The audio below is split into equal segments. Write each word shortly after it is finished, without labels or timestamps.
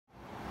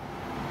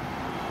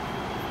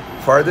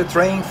For the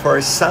train for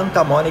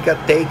Santa Monica,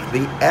 take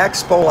the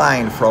Expo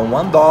line from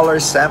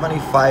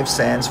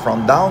 $1.75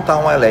 from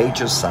downtown LA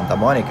to Santa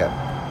Monica.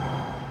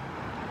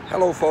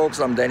 Hello folks,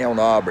 I'm Daniel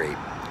Nobre.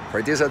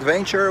 For this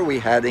adventure, we're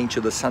heading to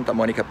the Santa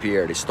Monica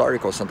Pier, the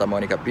historical Santa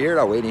Monica Pier.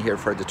 I'm waiting here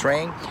for the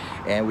train,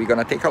 and we're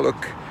gonna take a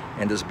look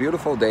in this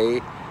beautiful day.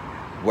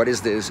 What is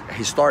this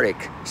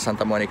historic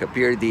Santa Monica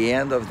Pier, the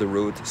end of the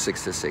Route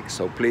 66.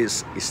 So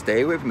please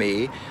stay with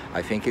me.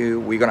 I think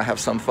we're gonna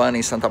have some fun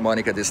in Santa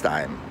Monica this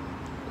time.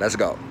 Let's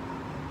go.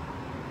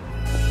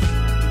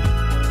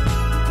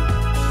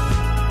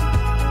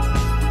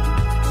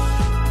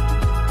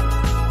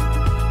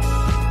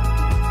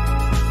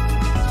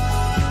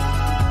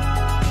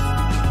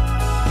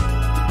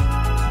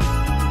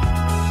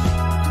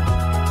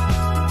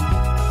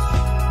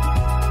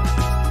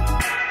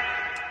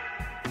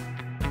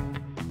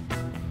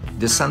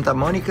 The Santa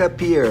Monica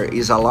Pier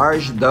is a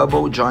large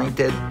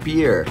double-jointed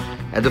pier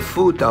at the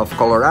foot of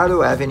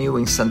Colorado Avenue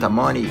in Santa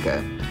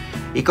Monica.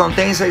 It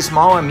contains a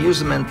small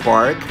amusement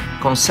park,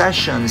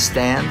 concession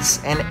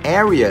stands, and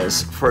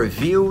areas for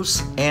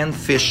views and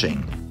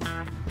fishing.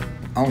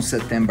 On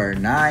September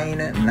 9,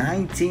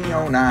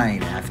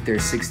 1909, after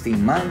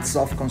 16 months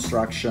of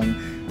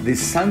construction, the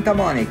Santa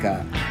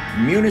Monica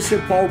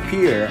Municipal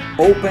Pier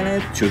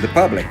opened to the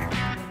public.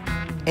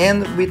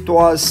 And it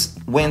was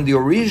when the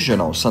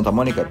original Santa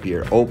Monica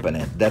Pier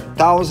opened that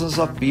thousands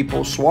of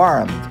people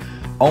swarmed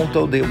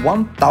onto the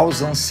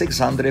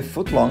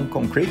 1,600-foot-long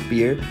concrete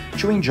pier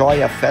to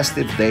enjoy a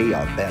festive day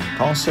of band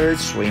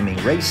concerts, swimming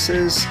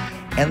races,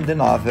 and the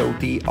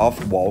novelty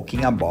of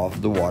walking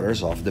above the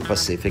waters of the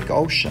Pacific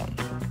Ocean.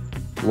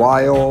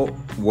 While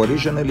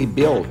originally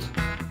built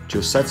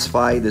to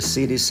satisfy the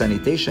city's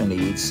sanitation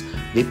needs,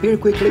 the pier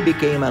quickly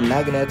became a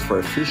magnet for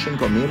a fishing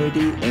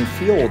community and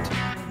fueled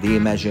the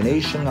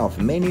imagination of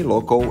many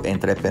local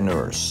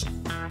entrepreneurs.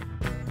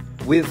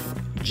 With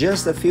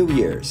just a few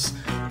years,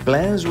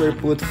 plans were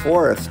put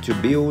forth to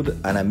build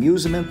an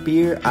amusement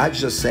pier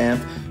adjacent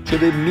to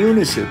the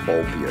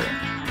Municipal Pier.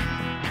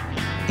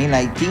 In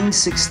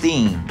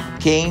 1916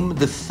 came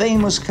the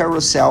famous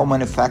carousel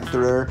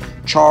manufacturer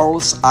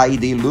Charles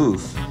I.D.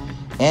 Looff,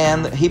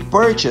 and he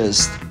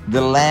purchased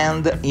the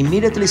land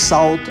immediately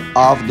south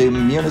of the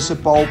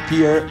Municipal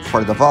Pier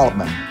for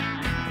development.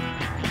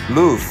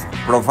 Looff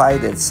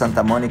provided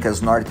Santa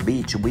Monica's North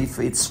Beach with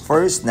its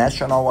first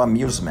national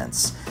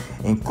amusements,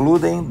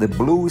 including the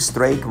Blue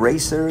Streak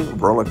Racer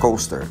roller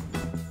coaster.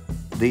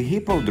 The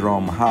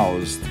Hippodrome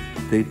housed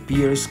the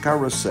Pier's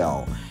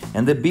carousel,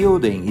 and the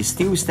building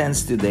still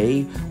stands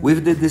today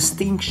with the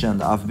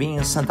distinction of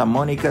being Santa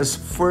Monica's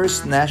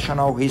first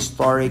national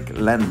historic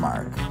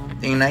landmark.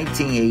 In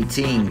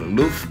 1918,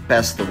 Looff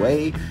passed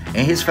away,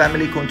 and his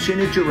family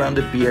continued to run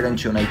the pier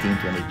until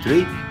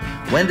 1923,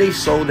 when they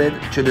sold it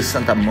to the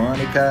Santa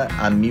Monica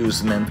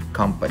Amusement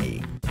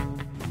Company.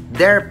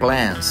 Their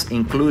plans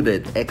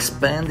included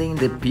expanding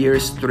the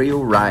pier's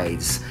thrill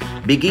rides,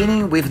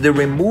 beginning with the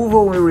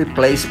removal and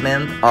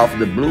replacement of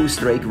the Blue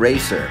Streak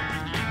Racer.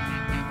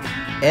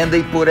 And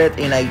they put it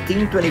in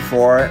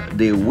 1924,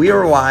 the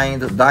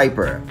Whirlwind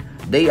Diaper.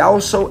 They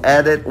also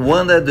added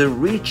one of the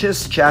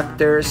richest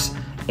chapters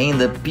in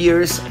the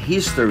pier's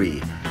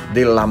history,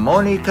 the La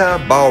Monica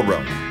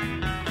Ballroom.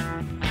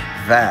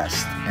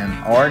 Vast and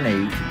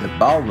ornate, the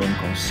ballroom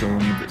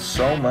consumed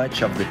so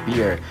much of the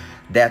pier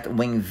that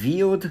when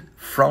viewed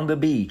from the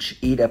beach,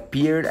 it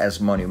appeared as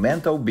a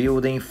monumental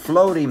building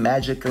floating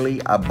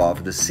magically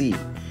above the sea.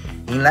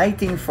 In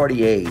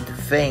 1948,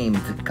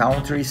 famed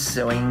country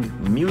swing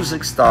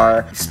music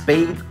star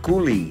Spade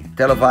Cooley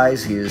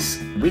televised his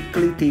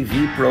weekly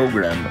TV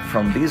program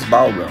from this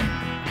ballroom.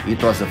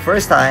 It was the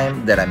first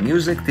time that a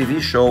music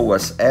TV show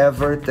was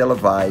ever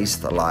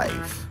televised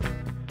live.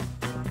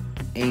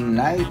 In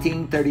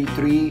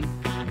 1933,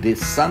 the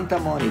Santa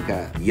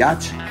Monica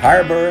Yacht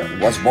Harbor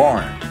was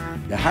born.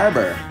 The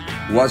harbor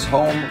was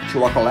home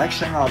to a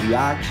collection of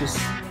yachts,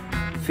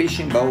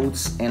 fishing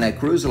boats, and a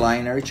cruise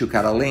liner to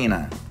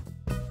Carolina.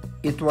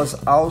 It was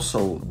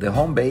also the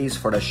home base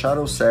for the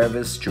shuttle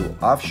service to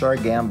offshore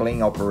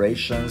gambling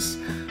operations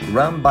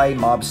run by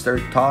mobster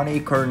Tony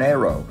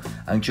Cornero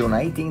until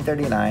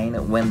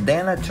 1939, when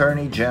then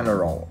Attorney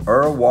General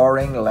Earl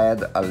Warren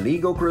led a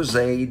legal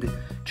crusade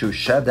to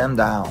shut them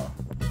down.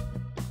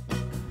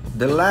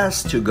 The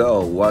last to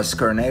go was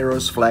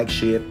Cornero's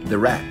flagship, the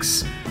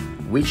Rex,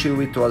 which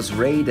it was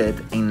raided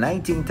in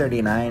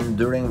 1939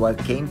 during what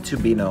came to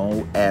be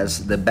known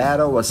as the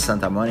Battle of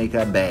Santa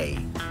Monica Bay.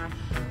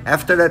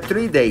 After a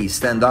 3-day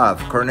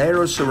standoff,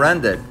 Cornero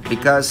surrendered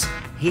because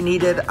he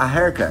needed a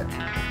haircut.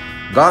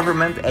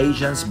 Government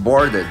agents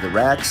boarded the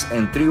Rex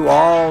and threw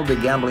all the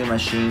gambling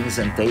machines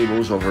and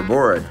tables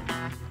overboard.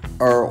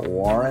 Earl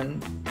Warren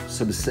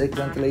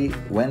subsequently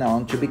went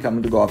on to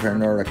become the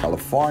governor of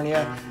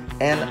California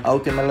and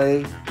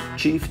ultimately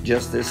Chief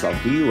Justice of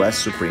the U.S.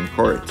 Supreme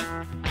Court.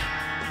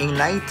 In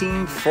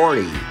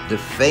 1940, the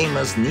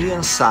famous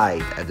neon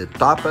sign at the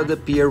top of the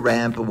pier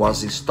ramp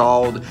was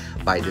installed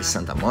by the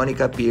Santa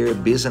Monica Pier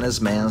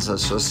Businessmen's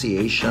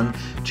Association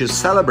to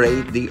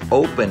celebrate the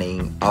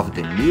opening of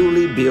the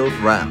newly built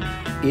ramp.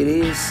 It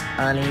is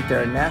an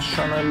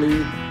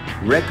internationally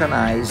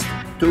recognized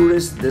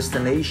tourist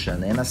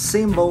destination and a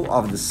symbol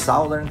of the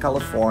Southern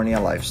California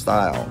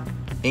lifestyle.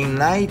 In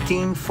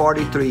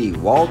 1943,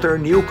 Walter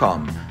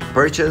Newcomb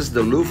purchased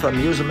the Looff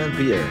Amusement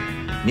Pier.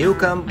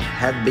 Newcomb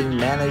had been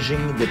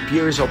managing the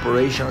pier's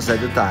operations at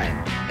the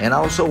time and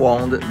also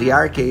owned the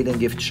arcade and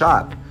gift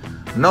shop.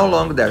 No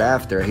long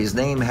thereafter, his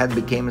name had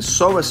become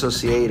so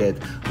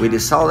associated with the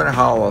southern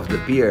hull of the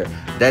pier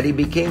that it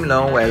became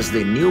known as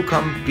the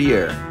Newcomb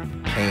Pier.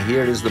 And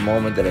here is the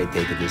moment that I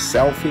take this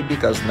selfie,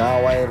 because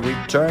now I am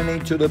returning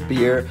to the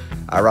pier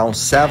around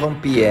 7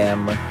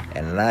 p.m.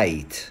 at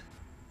night.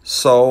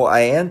 So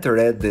I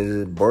entered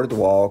the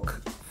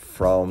boardwalk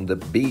from the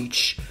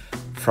beach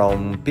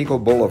from Pico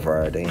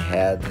Boulevard and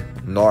head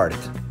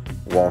north,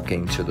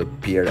 walking to the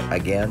pier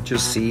again to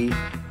see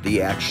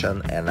the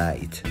action at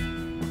night.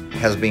 It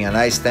has been a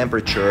nice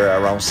temperature,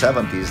 around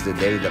 70s the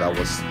day that I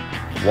was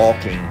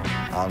walking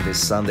on this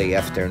Sunday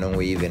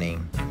afternoon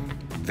evening.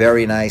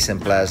 Very nice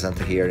and pleasant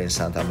here in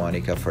Santa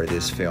Monica for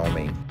this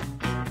filming.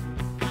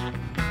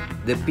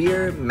 The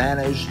pier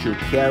managed to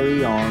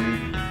carry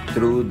on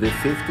through the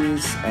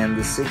 50s and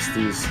the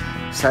 60s,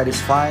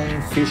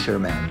 satisfying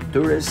fishermen,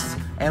 tourists,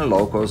 and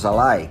locals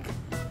alike.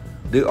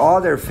 The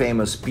other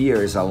famous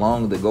piers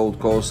along the Gold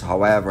Coast,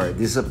 however,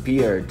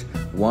 disappeared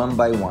one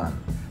by one.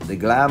 The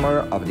glamour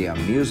of the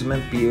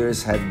amusement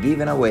piers had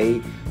given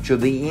way to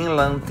the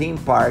inland theme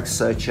parks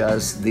such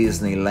as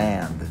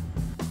Disneyland.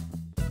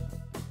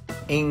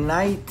 In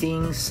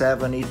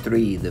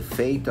 1973, the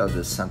fate of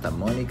the Santa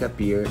Monica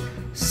Pier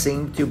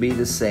seemed to be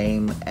the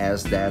same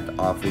as that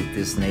of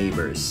its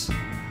neighbors.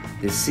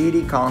 The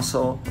city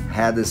council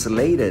had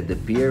slated the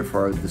pier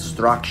for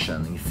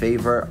destruction in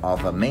favor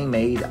of a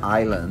man-made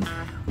island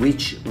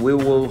which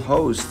will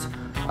host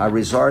a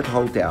resort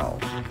hotel.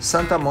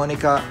 Santa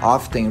Monica,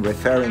 often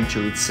referring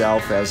to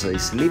itself as a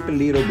sleepy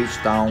little beach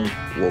town,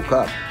 woke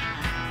up.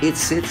 Its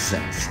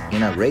citizens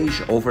in a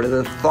rage over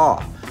the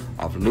thought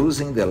of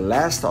losing the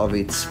last of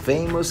its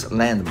famous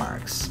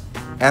landmarks.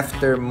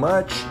 After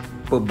much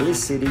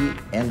publicity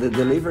and the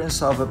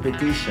deliverance of a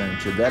petition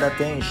to their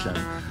attention,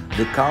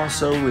 the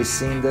council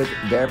rescinded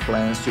their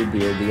plans to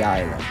build the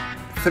island.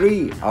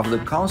 3 of the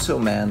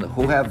councilmen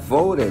who have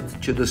voted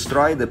to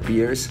destroy the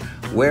piers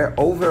were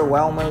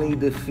overwhelmingly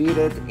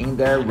defeated in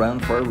their run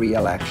for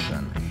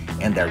re-election,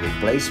 and their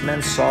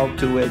replacement saw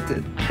to it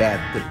that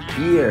the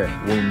pier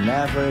will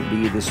never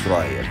be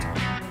destroyed.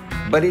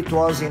 But it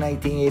was in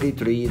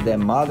 1983 that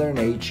Mother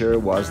Nature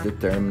was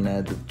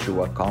determined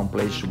to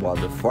accomplish what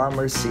the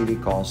former city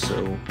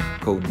council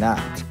could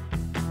not.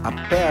 A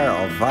pair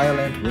of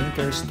violent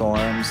winter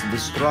storms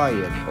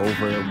destroyed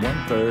over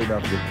 1/3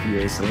 of the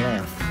pier's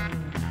length.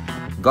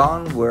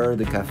 Gone were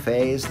the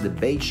cafes, the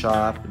bait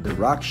shop, the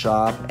rock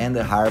shop, and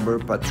the harbor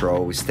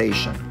patrol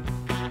station.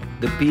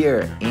 The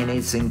pier in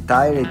its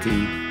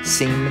entirety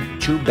seemed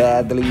too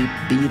badly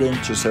beaten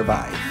to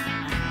survive.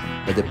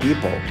 But the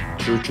people,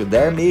 true to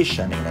their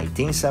mission in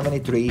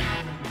 1973,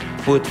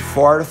 put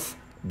forth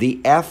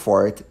the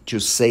effort to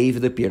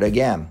save the pier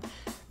again.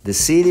 The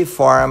city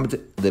formed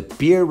the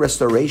Pier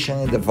Restoration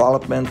and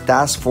Development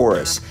Task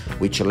Force,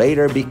 which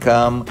later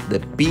became the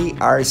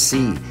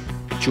PRC,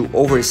 to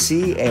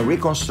oversee a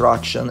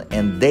reconstruction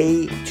and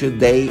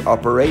day-to-day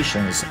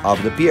operations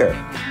of the pier.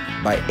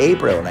 By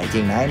April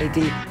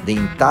 1990, the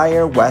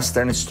entire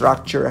western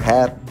structure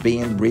had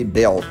been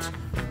rebuilt.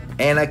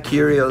 And a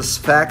curious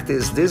fact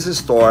is this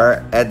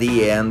store at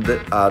the end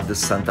of the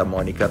Santa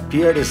Monica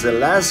Pier is the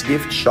last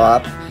gift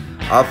shop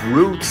of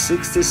Route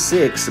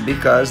 66,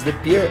 because the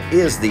pier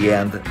is the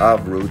end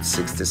of Route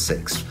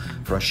 66.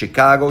 From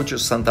Chicago to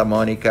Santa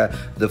Monica,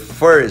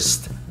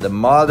 the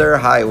mother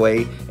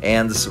highway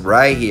ends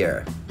right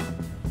here.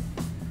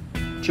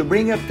 To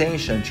bring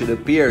attention to the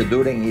pier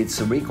during its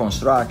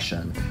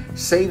reconstruction,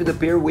 Save the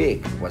Pier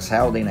Week was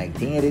held in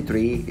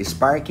 1983,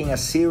 sparking a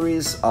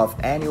series of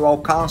annual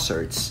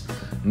concerts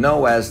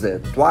known as the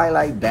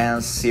Twilight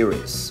Dance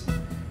Series.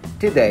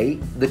 Today,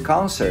 the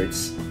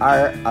concerts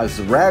are as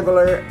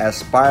regular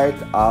as part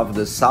of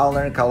the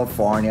Southern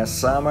California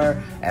summer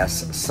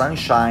as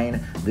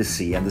sunshine, the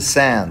sea, and the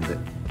sand.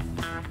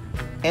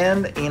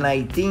 And in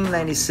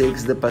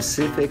 1996, the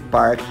Pacific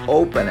Park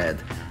opened,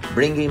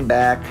 bringing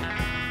back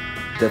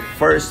the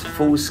first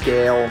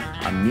full-scale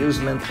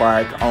amusement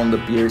park on the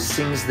pier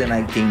since the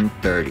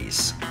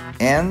 1930s.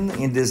 And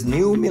in this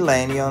new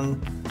millennium,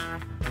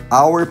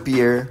 our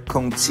pier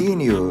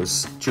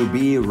continues to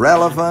be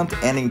relevant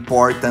and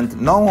important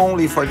not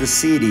only for the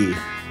city,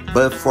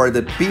 but for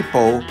the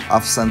people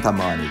of Santa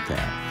Monica.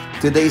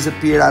 Today's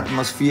pier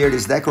atmosphere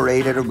is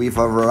decorated with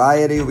a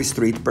variety of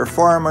street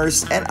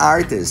performers and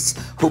artists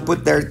who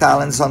put their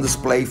talents on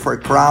display for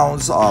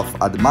crowds of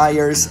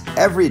admirers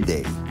every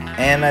day.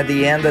 And at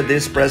the end of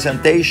this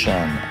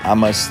presentation, I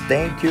must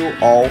thank you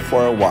all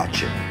for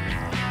watching.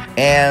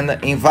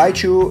 and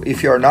invite you,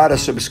 if you're not a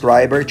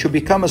subscriber, to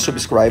become a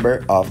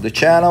subscriber of the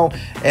channel,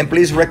 and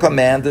please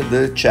recommend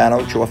the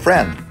channel to a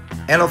friend.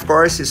 And of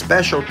course, a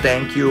special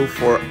thank you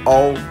for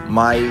all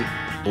my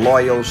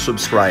loyal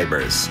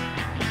subscribers.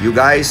 You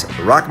guys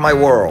rock my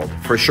world,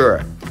 for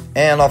sure.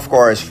 And of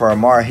course, for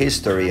more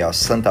history of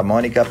Santa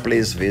Monica,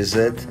 please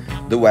visit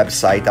the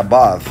website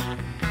above.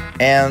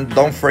 And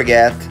don't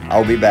forget,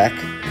 I'll be back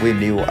with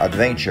new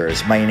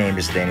adventures. My name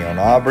is Daniel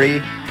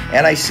Nobre,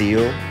 and I see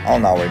you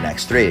on our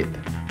next trip.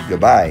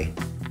 Goodbye.